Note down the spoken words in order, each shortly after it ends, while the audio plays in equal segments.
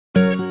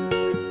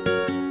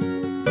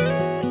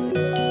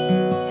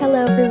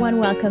everyone.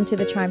 Welcome to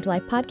the Charmed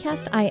Life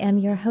podcast. I am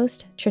your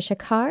host, Trisha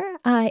Carr.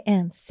 I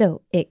am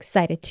so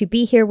excited to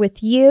be here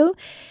with you.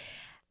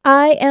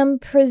 I am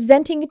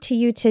presenting to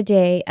you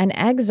today an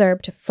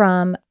excerpt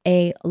from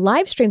a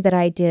live stream that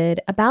I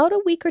did about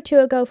a week or two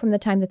ago from the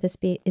time that this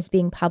is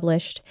being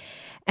published.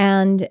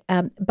 And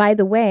by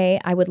the way,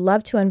 I would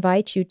love to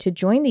invite you to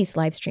join these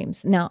live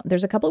streams. Now,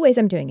 there's a couple of ways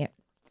I'm doing it.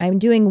 I'm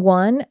doing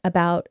one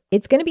about,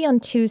 it's going to be on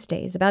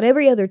Tuesdays, about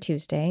every other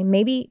Tuesday,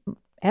 maybe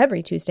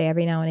every Tuesday,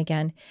 every now and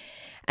again.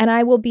 And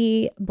I will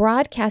be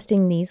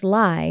broadcasting these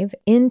live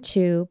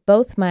into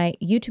both my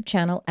YouTube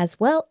channel as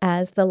well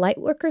as the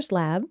Lightworkers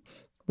Lab,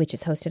 which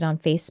is hosted on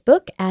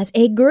Facebook as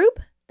a group,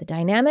 the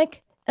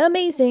dynamic,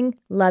 amazing,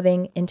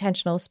 loving,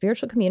 intentional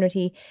spiritual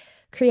community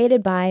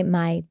created by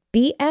my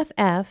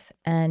BFF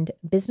and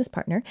business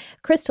partner,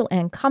 Crystal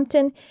Ann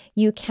Compton.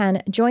 You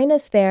can join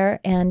us there.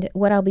 And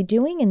what I'll be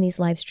doing in these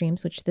live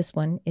streams, which this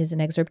one is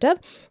an excerpt of,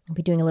 I'll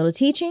be doing a little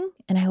teaching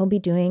and I will be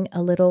doing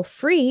a little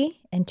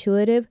free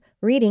intuitive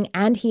reading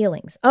and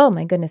healings. Oh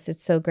my goodness,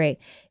 it's so great.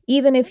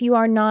 Even if you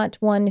are not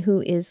one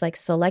who is like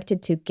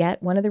selected to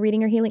get one of the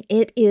reading or healing,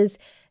 it is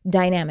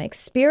dynamic.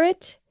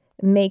 Spirit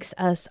makes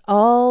us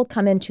all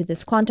come into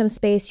this quantum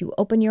space. You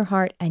open your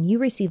heart and you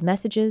receive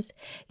messages.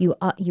 You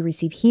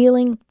receive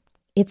healing.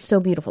 It's so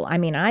beautiful. I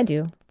mean, I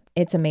do.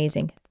 It's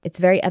amazing. It's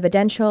very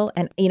evidential.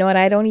 And you know what?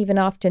 I don't even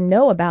often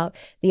know about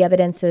the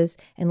evidences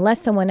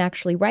unless someone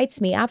actually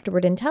writes me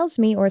afterward and tells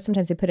me, or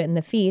sometimes they put it in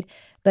the feed,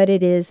 but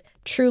it is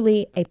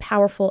truly a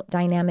powerful,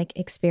 dynamic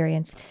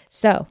experience.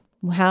 So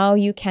how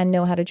you can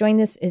know how to join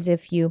this is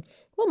if you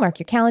will mark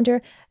your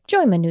calendar,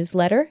 join my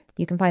newsletter.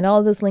 You can find all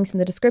of those links in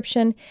the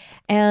description.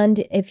 And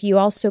if you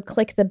also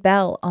click the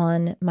bell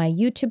on my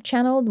YouTube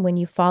channel, when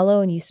you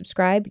follow and you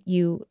subscribe,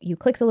 you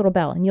click the little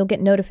bell and you'll get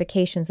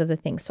notifications of the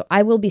things. So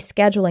I will be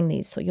scheduling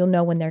these so you'll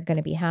know when they're going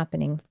to be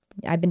happening.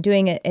 I've been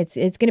doing it. It's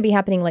going to be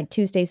happening like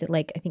Tuesdays at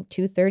like, I think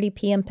 2:30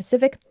 p.m.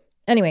 Pacific.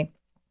 Anyway,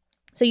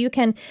 so you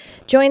can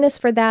join us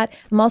for that.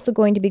 I'm also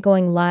going to be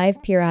going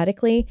live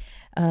periodically,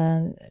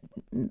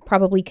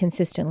 probably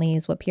consistently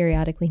is what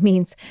periodically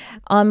means,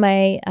 on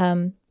my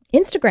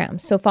Instagram.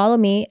 So follow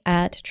me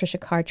at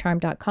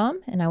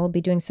trishacarcharm.com and I will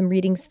be doing some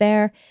readings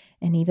there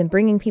and even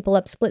bringing people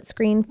up split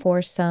screen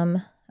for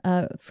some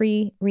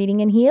free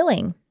reading and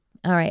healing.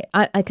 All right,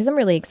 because I'm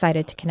really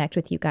excited to connect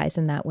with you guys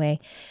in that way.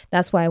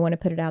 That's why I want to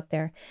put it out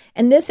there.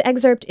 And this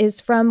excerpt is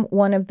from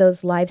one of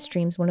those live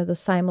streams, one of those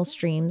simul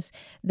streams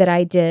that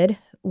I did,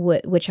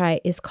 which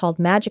is called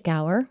Magic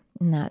Hour.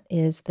 And that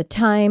is the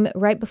time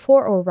right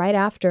before or right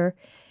after,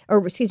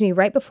 or excuse me,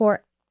 right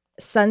before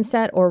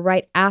sunset or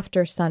right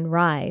after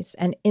sunrise.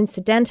 And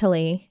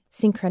incidentally,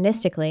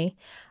 synchronistically,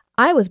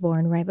 I was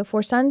born right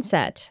before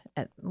sunset.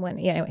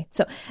 Anyway,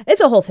 so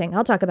it's a whole thing.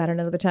 I'll talk about it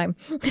another time.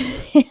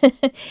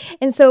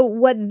 And so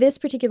what this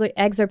particular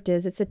excerpt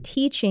is, it's a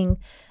teaching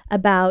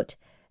about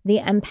the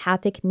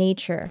empathic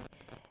nature.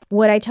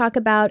 What I talk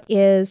about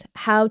is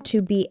how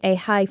to be a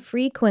high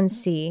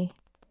frequency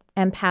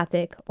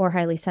empathic or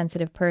highly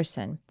sensitive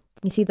person.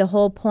 You see, the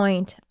whole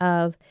point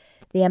of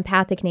the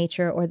empathic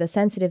nature or the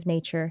sensitive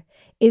nature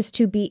is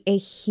to be a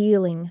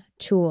healing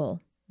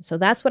tool. So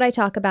that's what I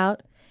talk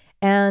about.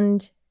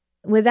 And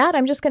with that,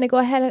 I'm just going to go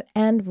ahead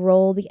and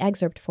roll the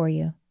excerpt for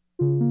you.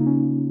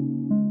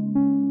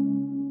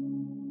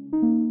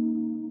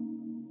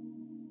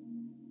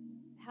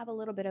 Have a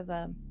little bit of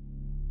a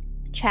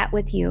chat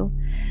with you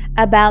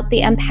about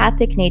the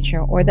empathic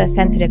nature or the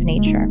sensitive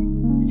nature.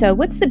 So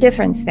what's the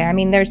difference there? I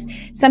mean, there's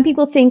some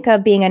people think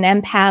of being an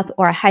empath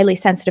or a highly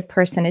sensitive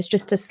person as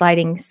just a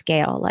sliding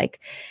scale, like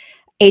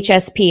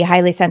HSP,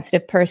 highly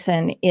sensitive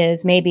person,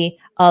 is maybe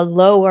a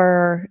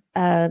lower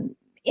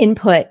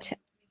input,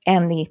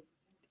 and the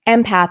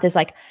empath is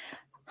like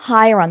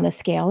higher on the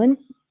scale. And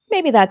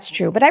maybe that's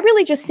true, but I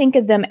really just think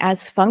of them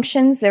as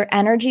functions. They're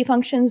energy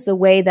functions, the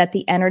way that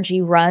the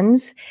energy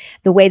runs,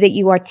 the way that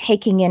you are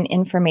taking in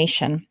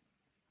information.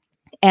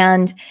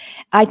 And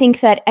I think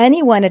that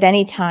anyone at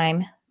any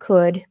time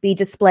could be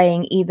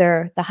displaying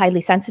either the highly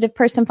sensitive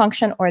person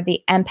function or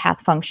the empath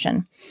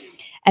function.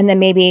 And then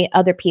maybe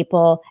other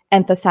people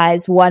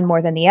emphasize one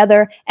more than the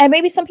other. And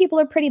maybe some people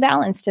are pretty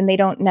balanced and they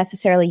don't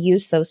necessarily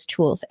use those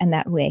tools in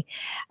that way.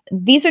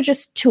 These are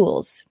just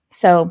tools.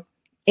 So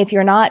if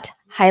you're not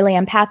highly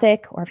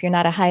empathic or if you're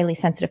not a highly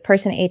sensitive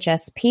person,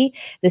 HSP,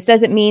 this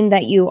doesn't mean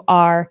that you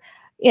are,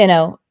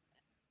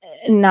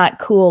 not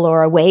cool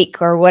or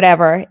awake or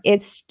whatever.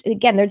 It's,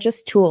 again, they're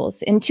just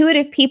tools.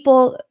 Intuitive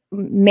people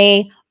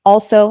may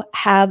also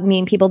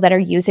mean people that are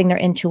using their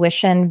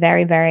intuition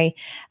very, very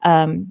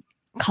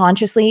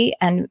consciously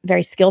and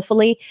very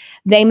skillfully.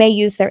 They may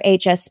use their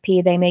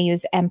HSP, they may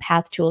use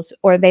empath tools,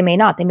 or they may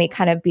not. They may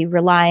kind of be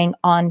relying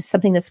on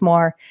something that's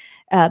more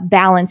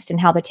balanced in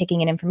how they're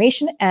taking in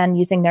information and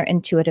using their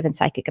intuitive and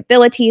psychic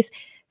abilities.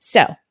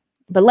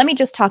 But let me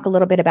just talk a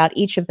little bit about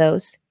each of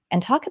those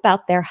and talk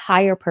about their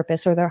higher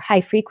purpose or their high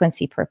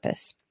frequency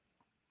purpose.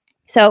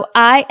 So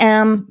I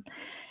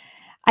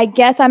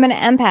guess I'm an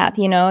empath,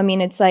 I mean,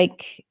 it's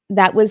like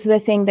that was the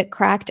thing that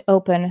cracked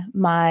open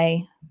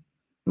my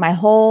my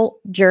whole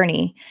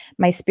journey,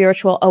 my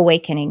spiritual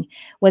awakening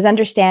was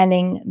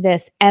understanding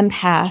this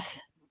empath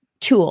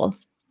tool.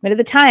 But at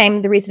the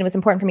time, the reason it was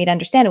important for me to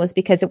understand it was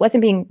because it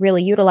wasn't being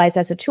really utilized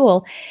as a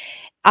tool.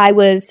 I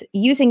was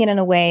using it in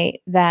a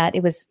way that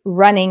it was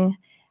running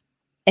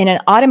in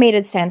an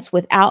automated sense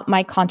without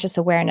my conscious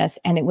awareness,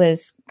 and it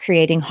was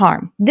creating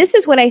harm. This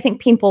is what I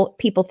think people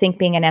think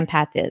being an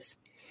empath is,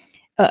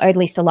 or at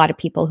least a lot of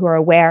people who are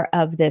aware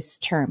of this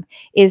term,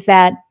 is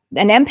that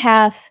an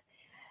empath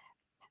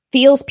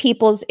feels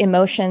people's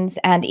emotions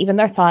and even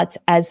their thoughts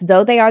as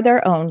though they are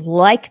their own,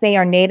 like they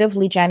are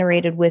natively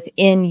generated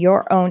within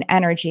your own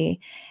energy,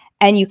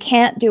 and you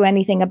can't do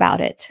anything about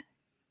it.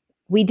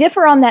 We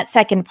differ on that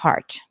second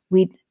part.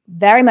 We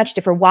very much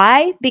differ.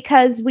 Why?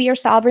 Because we are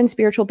sovereign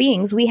spiritual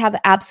beings. We have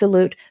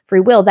absolute free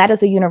will. That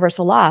is a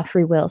universal law of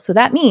free will. So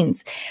that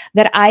means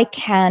that I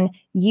can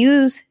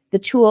use the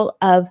tool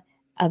of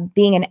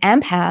being an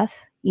empath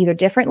either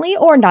differently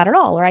or not at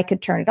all, or I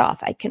could turn it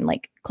off. I can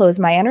close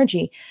my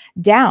energy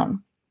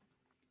down.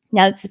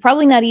 Now, it's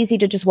probably not easy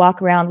to just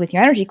walk around with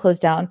your energy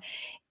closed down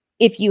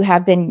if you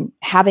have been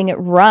having it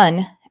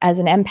run as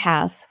an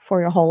empath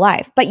for your whole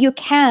life, but you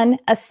can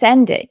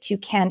ascend it. You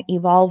can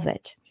evolve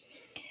it.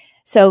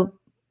 So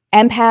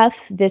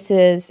empath, this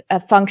is a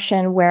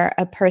function where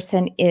a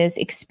person is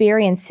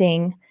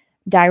experiencing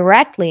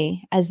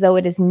directly, as though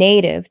it is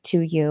native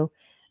to you,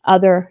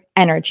 other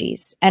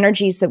energies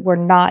that were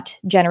not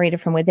generated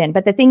from within.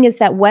 But the thing is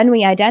that when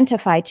we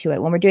identify to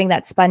it, when we're doing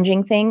that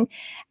sponging thing,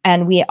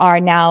 and we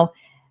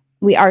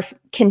are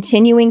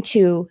continuing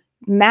to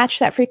match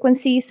that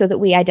frequency so that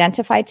we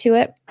identify to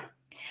it,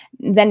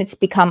 then it's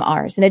become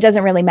ours. And it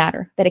doesn't really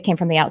matter that it came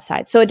from the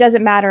outside. So it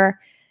doesn't matter,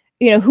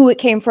 who it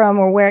came from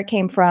or where it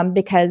came from,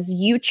 because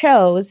you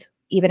chose,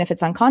 even if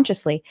it's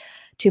unconsciously,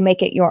 to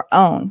make it your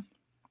own.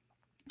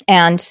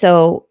 And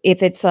so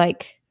if it's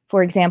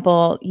for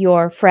example,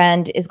 your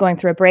friend is going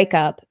through a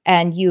breakup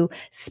and you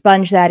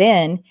sponge that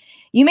in,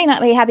 you may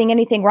not be having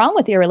anything wrong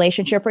with your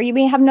relationship, or you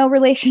may have no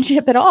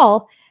relationship at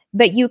all,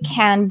 but you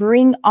can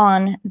bring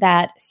on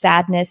that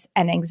sadness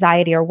and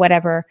anxiety or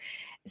whatever,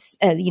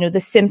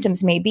 the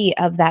symptoms may be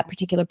of that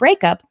particular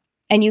breakup,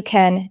 and you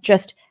can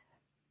just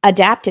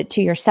adapt it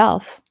to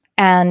yourself.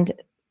 And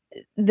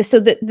so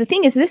the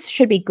thing is, this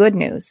should be good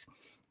news,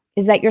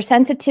 is that your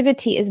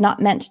sensitivity is not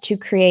meant to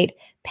create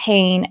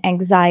pain,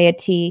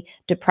 anxiety,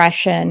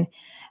 depression,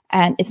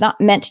 and it's not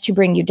meant to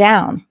bring you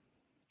down.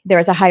 There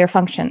is a higher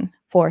function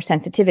for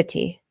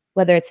sensitivity,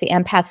 whether it's the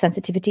empath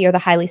sensitivity or the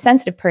highly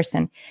sensitive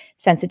person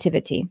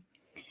sensitivity.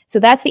 So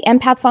that's the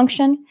empath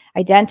function,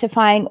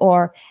 identifying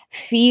or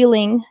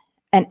feeling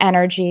an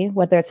energy,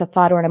 whether it's a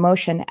thought or an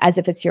emotion, as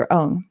if it's your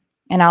own.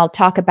 And I'll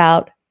talk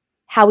about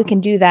how we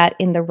can do that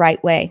in the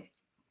right way.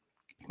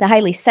 The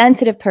highly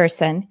sensitive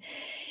person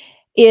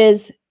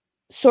is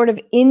sort of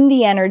in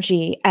the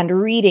energy and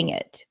reading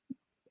it,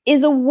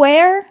 is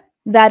aware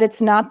that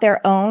it's not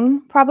their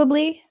own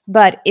probably,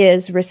 but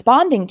is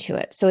responding to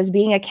it. So is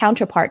being a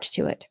counterpart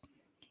to it.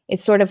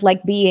 It's sort of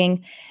like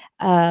being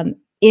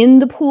in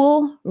the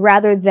pool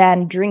rather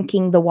than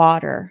drinking the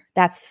water.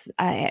 That's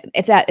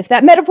if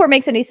that metaphor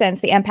makes any sense,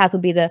 the empath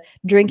would be the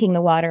drinking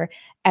the water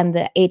and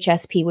the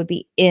HSP would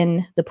be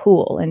in the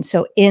pool. And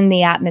so in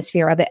the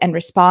atmosphere of it and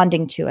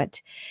responding to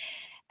it.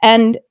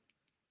 And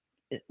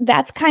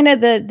that's kind of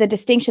the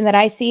distinction that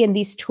I see in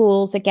these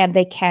tools. Again,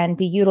 they can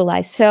be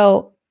utilized.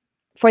 So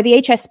for the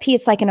HSP,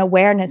 it's like an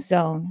awareness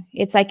zone.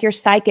 It's like your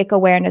psychic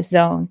awareness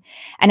zone,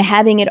 and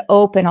having it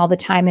open all the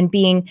time and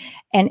being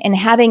and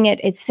having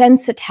it's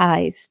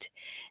sensitized.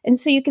 And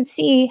so you can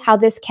see how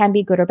this can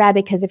be good or bad,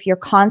 because if you're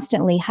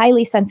constantly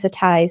highly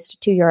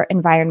sensitized to your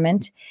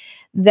environment,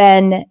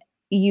 then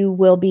you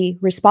will be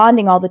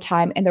responding all the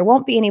time, and there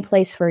won't be any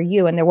place for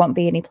you, and there won't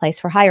be any place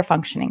for higher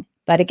functioning.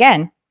 But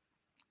again,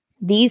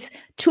 these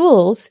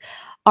tools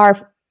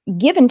are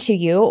given to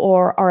you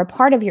or are a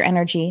part of your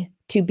energy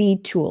to be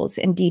tools,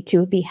 indeed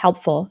to be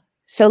helpful.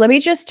 So let me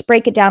just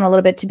break it down a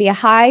little bit. To be a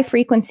high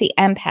frequency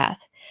empath,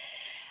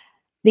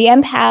 the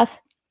empath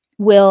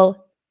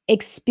will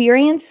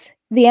experience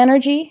the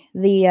energy,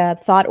 the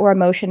thought or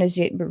emotion is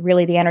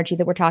really the energy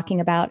that we're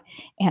talking about.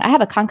 And I have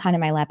a Kankan in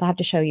my lap. I'll have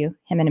to show you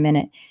him in a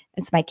minute.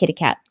 It's my kitty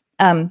cat.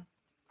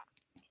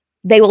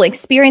 They will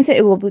experience it.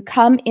 It will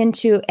come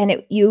into,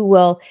 and you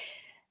will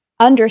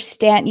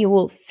understand, you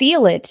will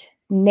feel it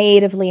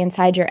natively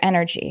inside your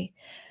energy.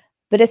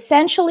 But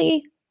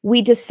essentially,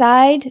 we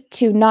decide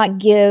to not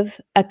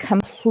give a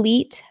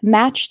complete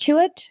match to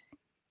it.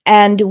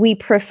 And we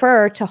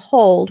prefer to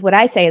hold, what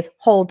I say is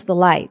hold the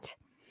light.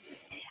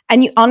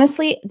 And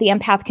honestly, the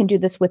empath can do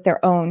this with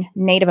their own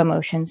native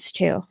emotions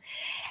too.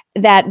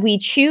 That we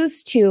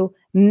choose to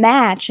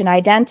match and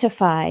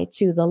identify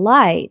to the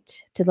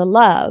light, to the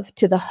love,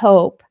 to the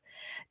hope,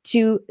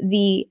 to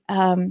the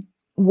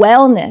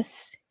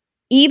wellness,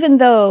 even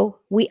though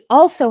we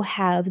also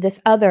have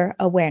this other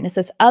awareness,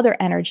 this other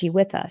energy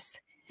with us.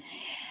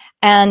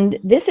 And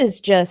this is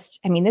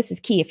this is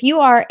key. If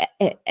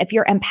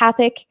you're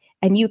empathic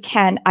and you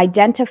can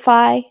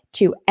identify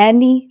to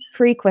any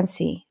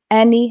frequency,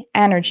 any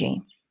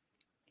energy,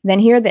 then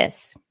hear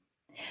this.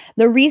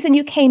 The reason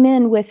you came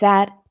in with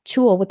that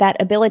tool, with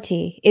that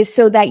ability, is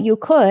so that you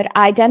could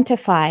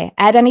identify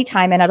at any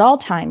time and at all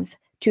times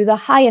to the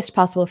highest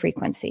possible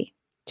frequency,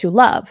 to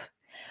love,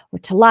 or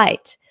to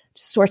light,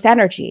 to source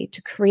energy,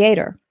 to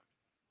creator.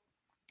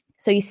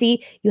 So you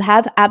see, you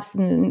have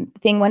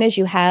thing one is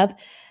you have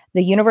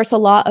the universal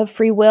law of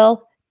free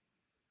will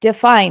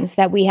defines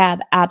that we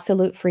have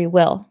absolute free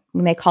will.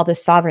 We may call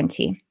this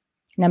sovereignty.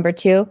 Number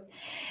two,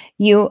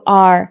 you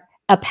are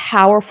a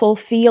powerful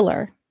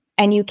feeler,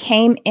 and you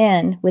came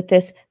in with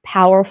this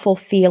powerful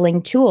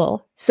feeling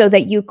tool so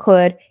that you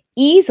could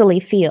easily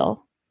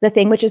feel the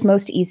thing which is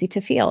most easy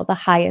to feel, the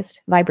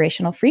highest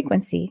vibrational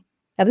frequency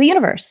of the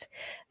universe,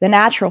 the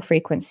natural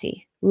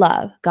frequency,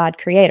 love, God,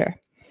 creator.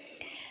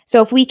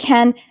 So if we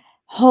can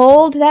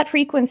hold that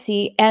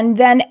frequency, and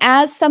then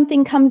as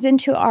something comes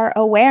into our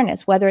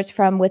awareness, whether it's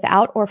from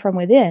without or from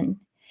within,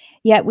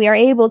 yet we are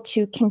able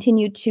to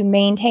continue to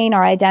maintain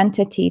our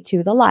identity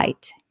to the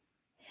light,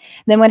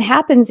 then what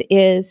happens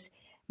is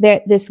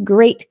that this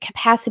great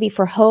capacity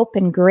for hope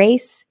and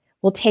grace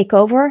will take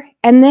over,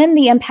 and then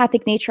the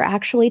empathic nature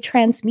actually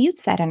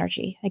transmutes that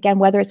energy, again,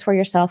 whether it's for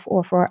yourself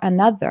or for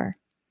another.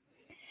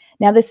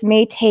 Now, this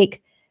may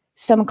take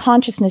some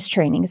consciousness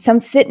training, some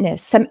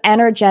fitness, some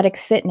energetic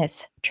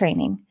fitness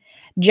training,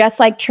 just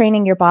like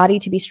training your body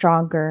to be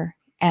stronger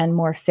and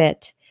more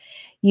fit.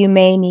 You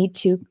may need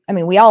to,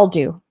 we all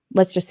do.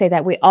 Let's just say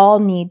that we all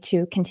need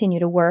to continue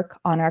to work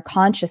on our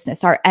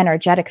consciousness, our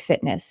energetic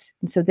fitness.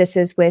 And so this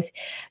is with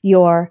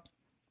your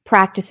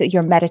practice,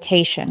 your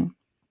meditation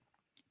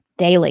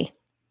daily.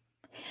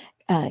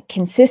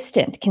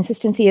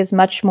 Consistency is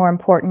much more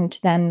important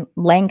than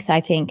length,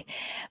 I think.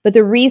 But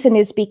the reason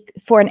is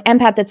for an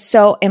empath, that's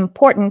so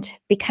important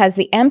because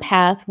the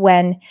empath,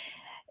 when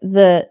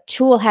the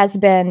tool has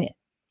been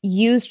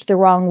used the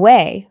wrong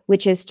way,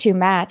 which is to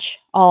match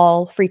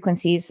all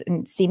frequencies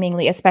and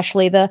seemingly,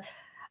 especially the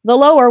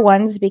lower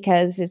ones,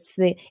 because it's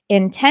the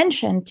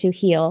intention to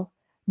heal,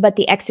 but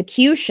the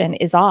execution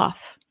is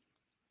off.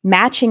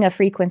 Matching a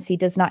frequency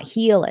does not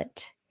heal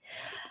it.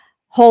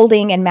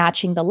 Holding and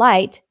matching the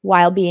light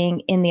while being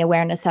in the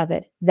awareness of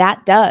it,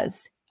 that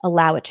does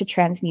allow it to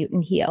transmute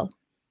and heal.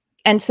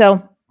 And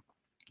so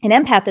an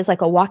empath is like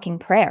a walking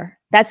prayer.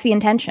 That's the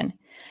intention.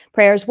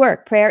 Prayers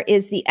work. Prayer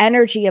is the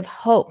energy of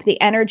hope,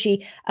 the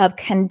energy of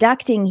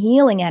conducting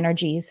healing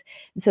energies.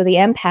 And so the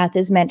empath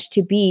is meant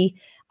to be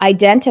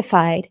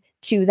identified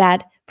to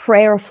that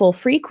prayerful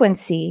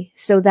frequency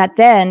so that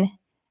then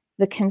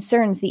the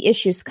concerns, the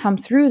issues come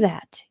through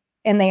that,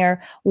 and they are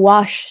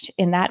washed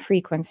in that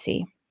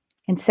frequency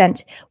and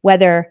sent,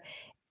 whether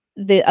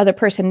the other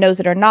person knows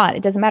it or not.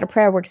 It doesn't matter.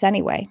 Prayer works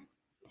anyway.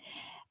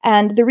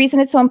 And the reason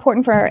it's so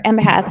important for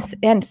empaths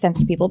and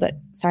sensitive people, but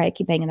sorry, I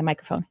keep banging the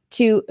microphone,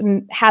 to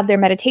have their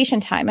meditation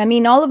time.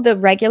 All of the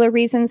regular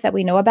reasons that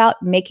we know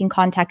about, making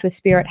contact with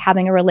spirit,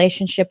 having a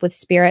relationship with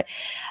spirit,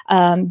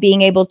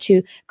 being able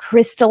to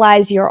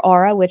crystallize your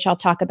aura, which I'll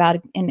talk about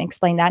and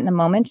explain that in a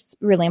moment. It's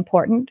really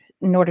important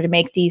in order to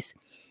make these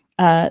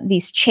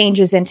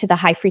changes into the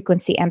high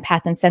frequency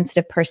empath and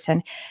sensitive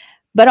person.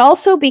 But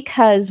also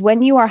because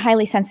when you are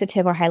highly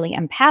sensitive or highly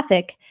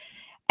empathic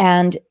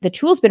and the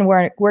tool's been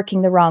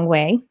working the wrong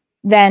way,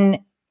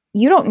 then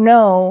you don't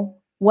know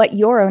what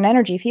your own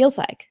energy feels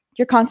like.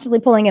 You're constantly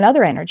pulling in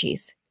other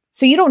energies.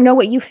 So you don't know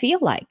what you feel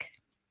like.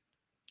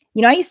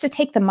 I used to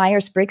take the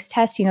Myers-Briggs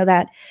test,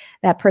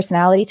 that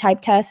personality type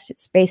test.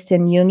 It's based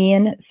in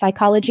Jungian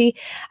psychology.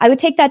 I would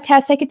take that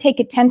test. I could take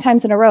it 10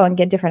 times in a row and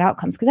get different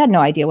outcomes because I had no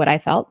idea what I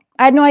felt.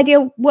 I had no idea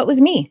what was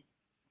me.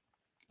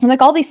 I'm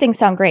like, all these things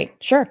sound great.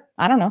 Sure.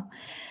 I don't know.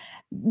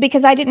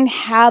 Because I didn't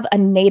have a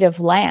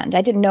native land.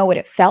 I didn't know what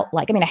it felt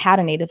like. I had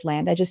a native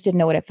land. I just didn't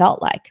know what it felt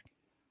like.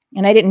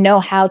 And I didn't know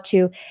how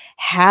to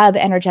have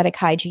energetic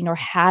hygiene or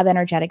have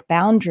energetic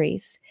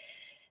boundaries.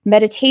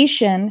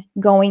 Meditation,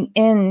 going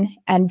in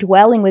and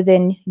dwelling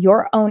within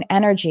your own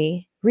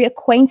energy,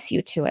 reacquaints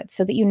you to it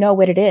so that you know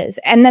what it is.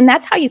 And then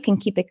that's how you can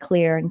keep it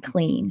clear and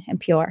clean and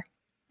pure.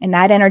 And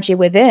that energy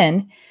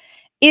within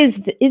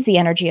is the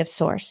energy of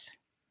source.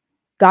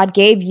 God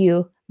gave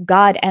you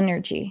God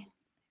energy.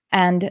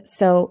 And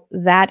so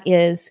that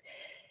is,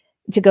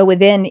 to go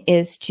within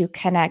is to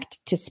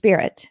connect to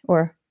spirit,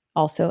 or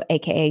also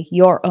AKA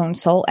your own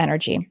soul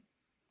energy.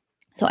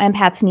 So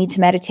empaths need to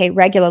meditate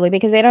regularly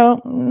because they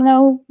don't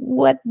know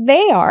what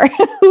they are,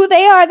 who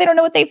they are. They don't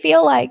know what they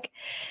feel like.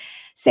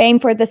 Same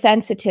for the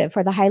sensitive,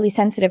 for the highly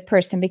sensitive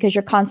person, because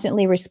you're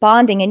constantly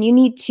responding and you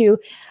need to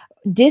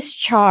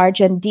discharge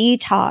and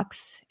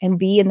detox and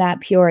be in that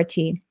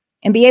purity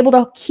and be able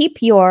to keep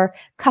your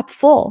cup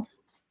full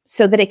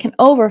so that it can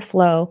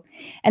overflow.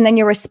 And then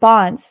your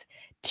response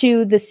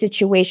to the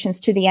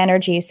situations, to the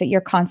energies that you're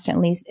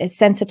constantly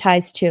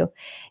sensitized to,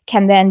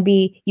 can then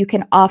be, you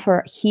can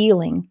offer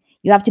healing.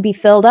 You have to be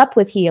filled up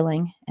with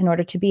healing in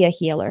order to be a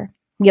healer.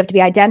 You have to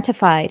be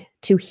identified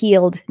to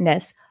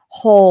healedness,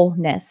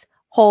 wholeness,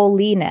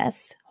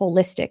 holiness,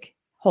 holistic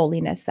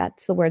holiness.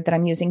 That's the word that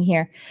I'm using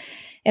here.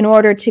 In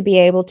order to be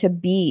able to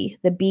be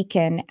the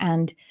beacon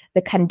and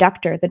the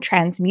conductor, the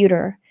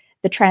transmuter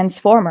the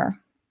transformer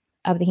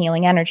of the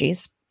healing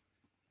energies.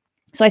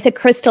 So I said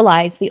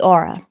crystallize the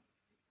aura.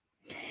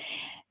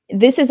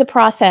 This is a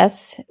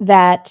process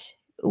that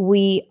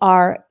we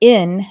are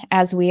in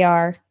as we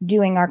are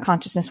doing our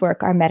consciousness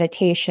work, our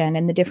meditation,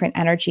 and the different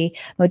energy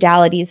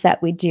modalities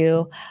that we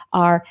do,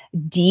 our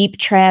deep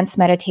trance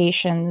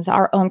meditations,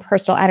 our own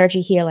personal energy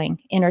healing,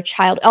 inner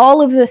child,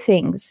 all of the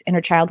things, inner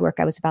child work.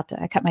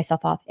 I cut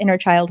myself off. Inner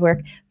child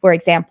work, for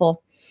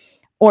example,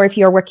 or if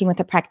you're working with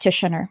a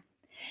practitioner.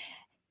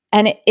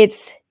 And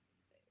it's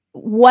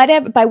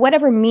by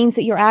whatever means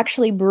that you're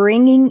actually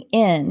bringing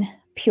in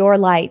pure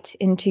light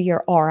into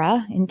your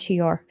aura, into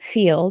your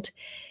field,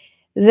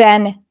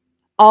 then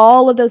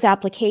all of those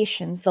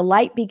applications, the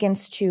light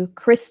begins to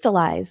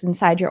crystallize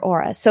inside your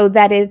aura so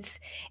that it's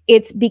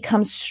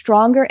becomes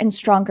stronger and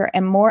stronger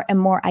and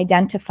more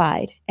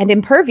identified and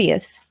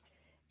impervious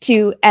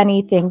to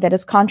anything that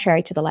is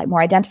contrary to the light,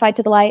 more identified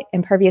to the light,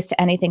 impervious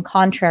to anything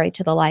contrary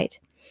to the light.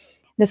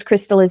 This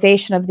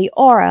crystallization of the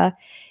aura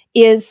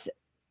is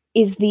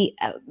the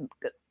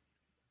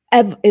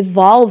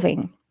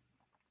evolving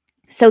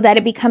so that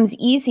it becomes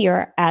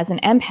easier as an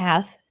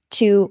empath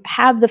to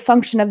have the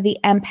function of the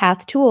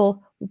empath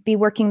tool be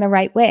working the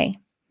right way,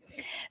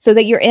 so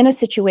that you're in a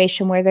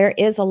situation where there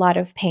is a lot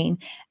of pain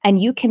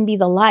and you can be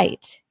the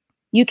light.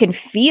 You can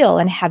feel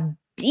and have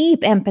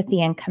deep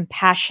empathy and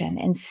compassion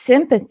and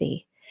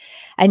sympathy,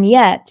 and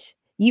yet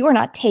you are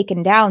not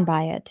taken down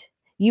by it.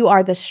 You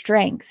are the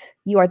strength.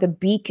 You are the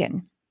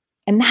beacon.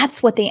 And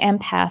that's what the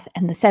empath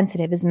and the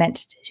sensitive is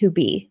meant to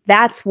be.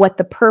 That's what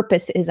the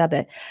purpose is of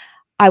it.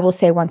 I will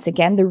say once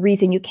again, the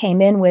reason you came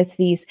in with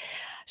these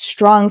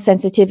strong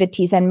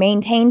sensitivities and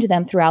maintained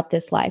them throughout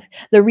this life,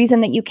 the reason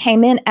that you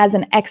came in as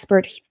an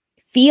expert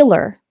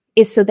feeler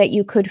is so that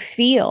you could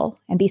feel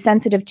and be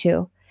sensitive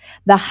to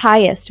the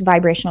highest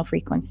vibrational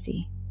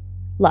frequency: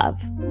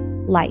 love,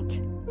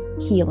 light,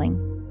 healing,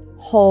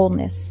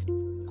 wholeness,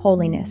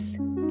 holiness.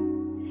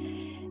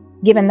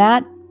 Given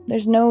that,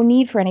 there's no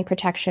need for any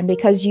protection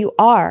because you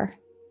are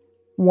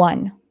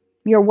one.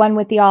 You're one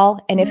with the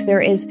all. And if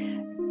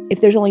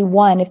there's only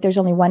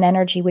one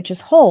energy, which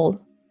is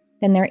whole,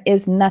 then there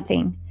is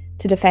nothing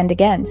to defend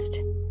against.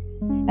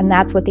 And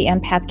that's what the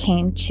empath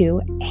came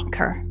to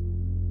anchor.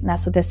 And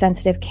that's what the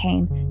sensitive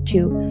came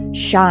to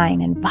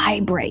shine and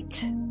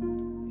vibrate.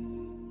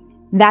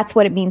 That's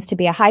what it means to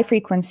be a high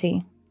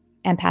frequency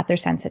empath or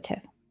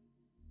sensitive.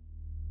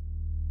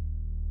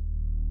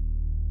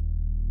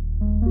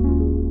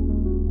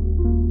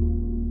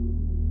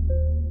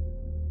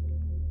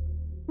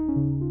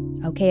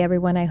 Okay,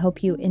 everyone, I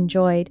hope you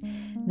enjoyed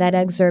that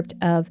excerpt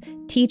of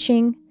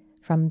teaching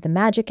from the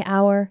Magic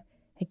Hour.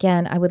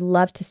 Again, I would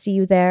love to see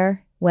you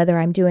there, whether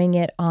I'm doing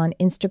it on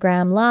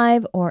Instagram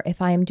Live or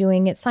if I am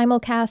doing it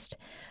simulcast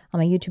on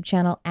my YouTube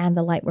channel and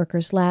the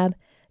Lightworkers Lab.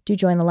 Do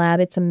join the lab.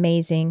 It's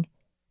amazing.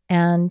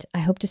 And I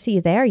hope to see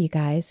you there, you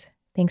guys.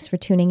 Thanks for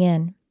tuning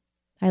in.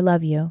 I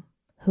love you,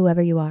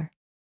 whoever you are.